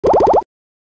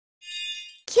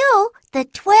the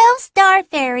 12 Star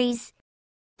Fairies.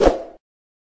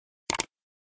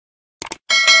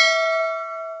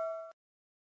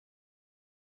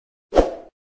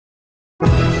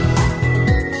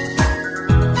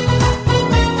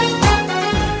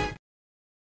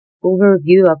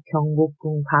 Overview of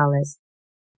Gyeongbokgung Palace.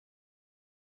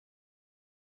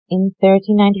 In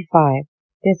 1395,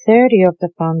 the third year of the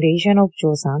foundation of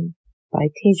Joseon by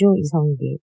Taejo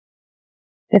Iseongi,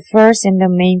 the first and the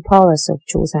main palace of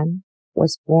Joseon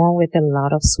was born with a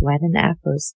lot of sweat and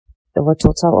efforts of a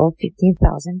total of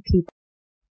 15,000 people.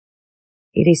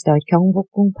 It is the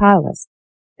Gyeongbokgung Palace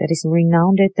that is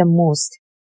renowned the most,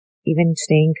 even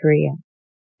today in Korea,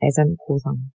 as an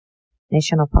Gosang,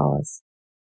 national palace.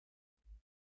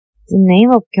 The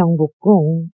name of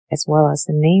Gyeongbokgung, as well as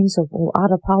the names of all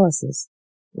other palaces,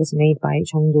 was made by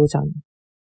Jeong Do-jeon,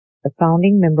 a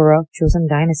founding member of Joseon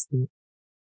dynasty.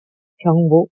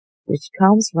 Gyeongbok, which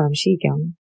comes from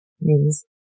Shigyeong, means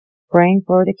praying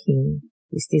for the king,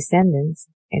 his descendants,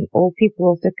 and all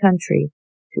people of the country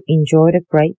to enjoy the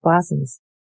great blessings,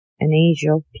 an age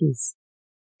of peace.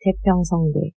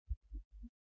 태평성대.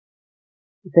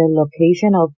 The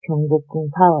location of Gyeongbokgung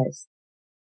Palace,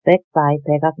 backed by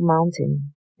Baegak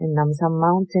Mountain and Namsan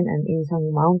Mountain and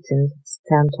Insang Mountains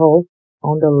stand tall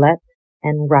on the left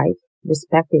and right,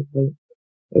 respectively,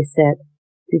 is said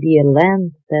to be a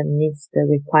land that meets the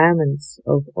requirements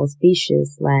of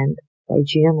auspicious land by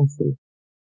geomancy.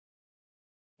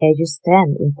 As you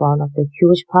stand in front of the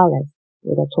huge palace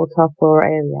with a total floor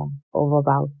area of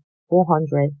about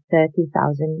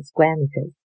 430,000 square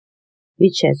meters,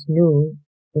 which has Nu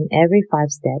in every 5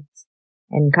 steps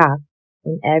and Gak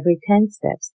in every 10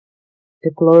 steps,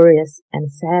 the glorious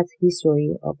and sad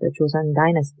history of the Joseon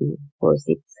dynasty for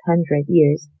 600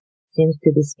 years seems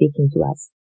to be speaking to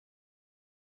us.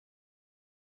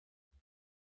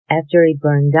 After it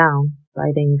burned down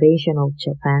by the invasion of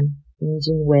Japan in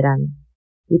Jin-Weran,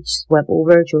 which swept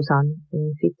over Joseon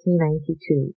in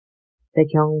 1592, the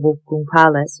Gyeongbokgung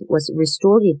Palace was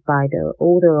restored by the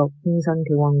order of Hingseon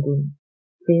Gyeongun,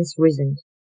 Prince Regent.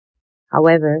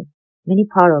 However, many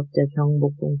part of the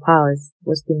Gyeongbokgung Palace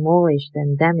was demolished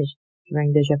and damaged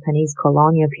during the Japanese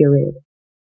colonial period.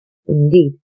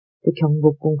 Indeed, the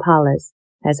Gyeongbokgung Palace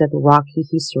has a rocky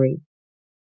history.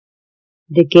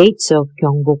 The gates of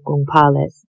Gyeongbokgung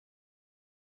Palace.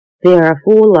 There are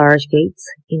 4 large gates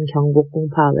in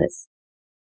Gyeongbokgung Palace.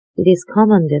 It is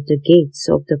common that the gates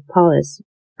of the palace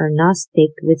are not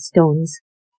staked with stones,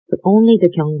 but only the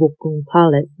Gyeongbokgung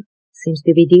Palace seems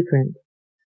to be different.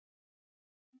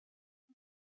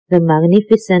 The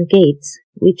magnificent gates,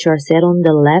 which are set on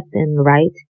the left and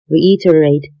right,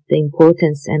 reiterate the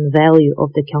importance and value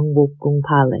of the Gyeongbokgung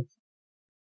Palace.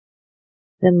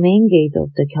 The main gate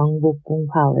of the Gyeongbokgung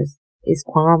Palace is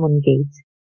Gwanghwamun Gate,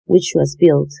 which was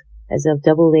built as a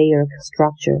double-layer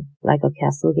structure like a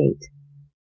castle gate.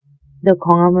 The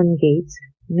Gwanghwamun Gate,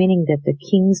 meaning that the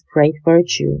king's great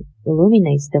virtue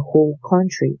illuminates the whole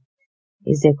country,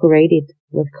 is decorated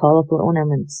with colorful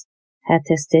ornaments,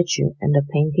 Hathor statue, and a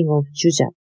painting of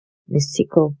Jujak,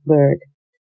 mystical bird,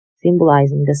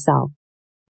 symbolizing the south.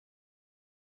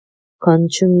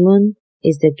 Gyeongbokgung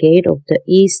is the gate of the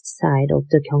east side of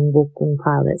the Gyeongbokgung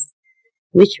Palace,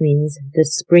 which means the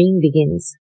spring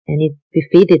begins, and it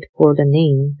befitted for the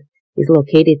name, is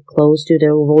located close to the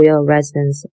royal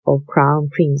residence of Crown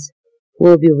Prince, who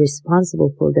will be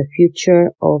responsible for the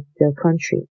future of the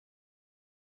country.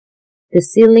 The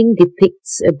ceiling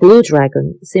depicts a blue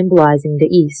dragon symbolizing the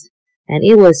east, and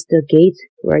it was the gate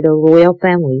where the royal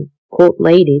family, court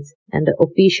ladies, and the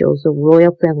officials of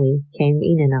royal family came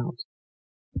in and out.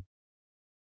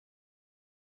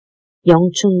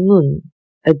 Yeongchungmun,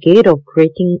 a gate of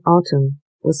greeting autumn,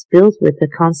 was built with the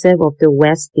concept of the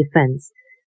west defense,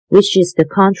 which is the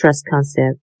contrast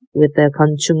concept with the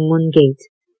Gyeongbokgung Gate,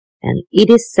 and it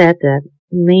is said that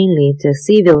mainly the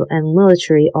civil and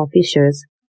military officials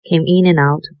came in and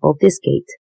out of this gate,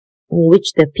 on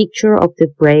which the picture of the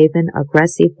brave and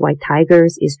aggressive white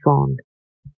tigers is drawn.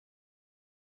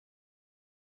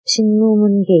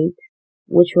 Sinmumun Gate,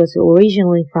 which was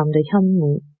originally from the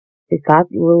Hyunmu, the god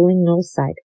ruling north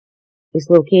side, is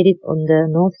located on the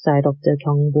north side of the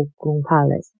Gyeongbokgung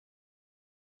Palace.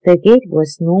 The gate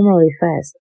was normally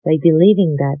fast by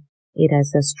believing that it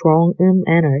has a strong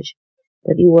energy,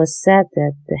 but it was said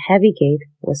that the heavy gate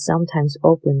was sometimes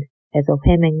opened as a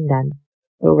Hwaemengdan,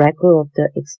 a record of the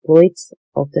exploits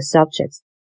of the subjects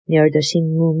near the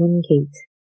Sinmumun Gate,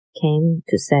 came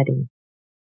to setting.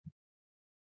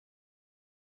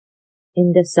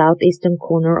 In the southeastern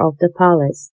corner of the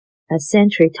palace, a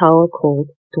sentry tower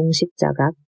called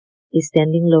Dongsikjagak is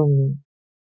standing lonely.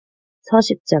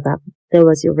 서십자가 that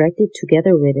was erected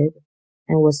together with it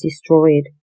and was destroyed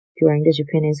during the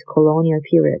Japanese colonial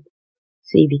period,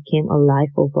 so it became a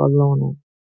life of a loner.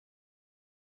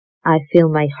 I feel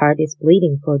my heart is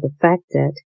bleeding for the fact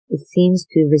that it seems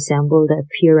to resemble the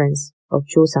appearance of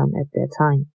Joseon at that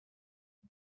time.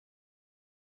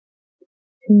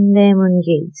 Hungdaemun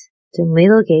Gate, the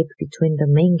middle gate between the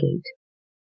main gate,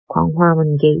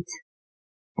 Gwanghwamun Gate,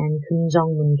 and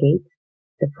Geumjeongmun Gate,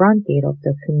 the front gate of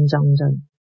the Geumjeongjeon,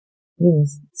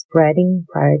 means spreading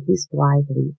priorities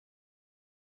widely.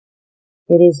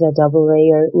 It is a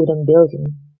double-layered wooden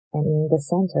building, and in the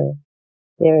center,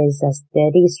 there is a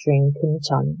steady stream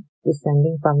Geumjeon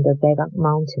descending from the Baekak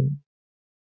mountain.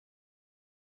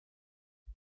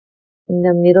 In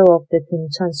the middle of the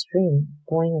Geumjeon stream,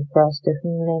 going across the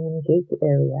Hungdaemun Gate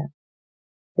area,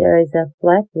 there is a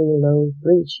flatly low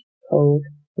bridge called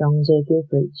Yeongjae-gil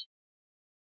Bridge.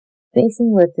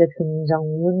 Facing with the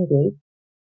Geumjeongmun Gate,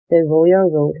 the royal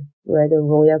road where the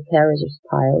royal carriage is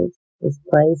piled is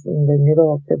placed in the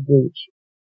middle of the bridge.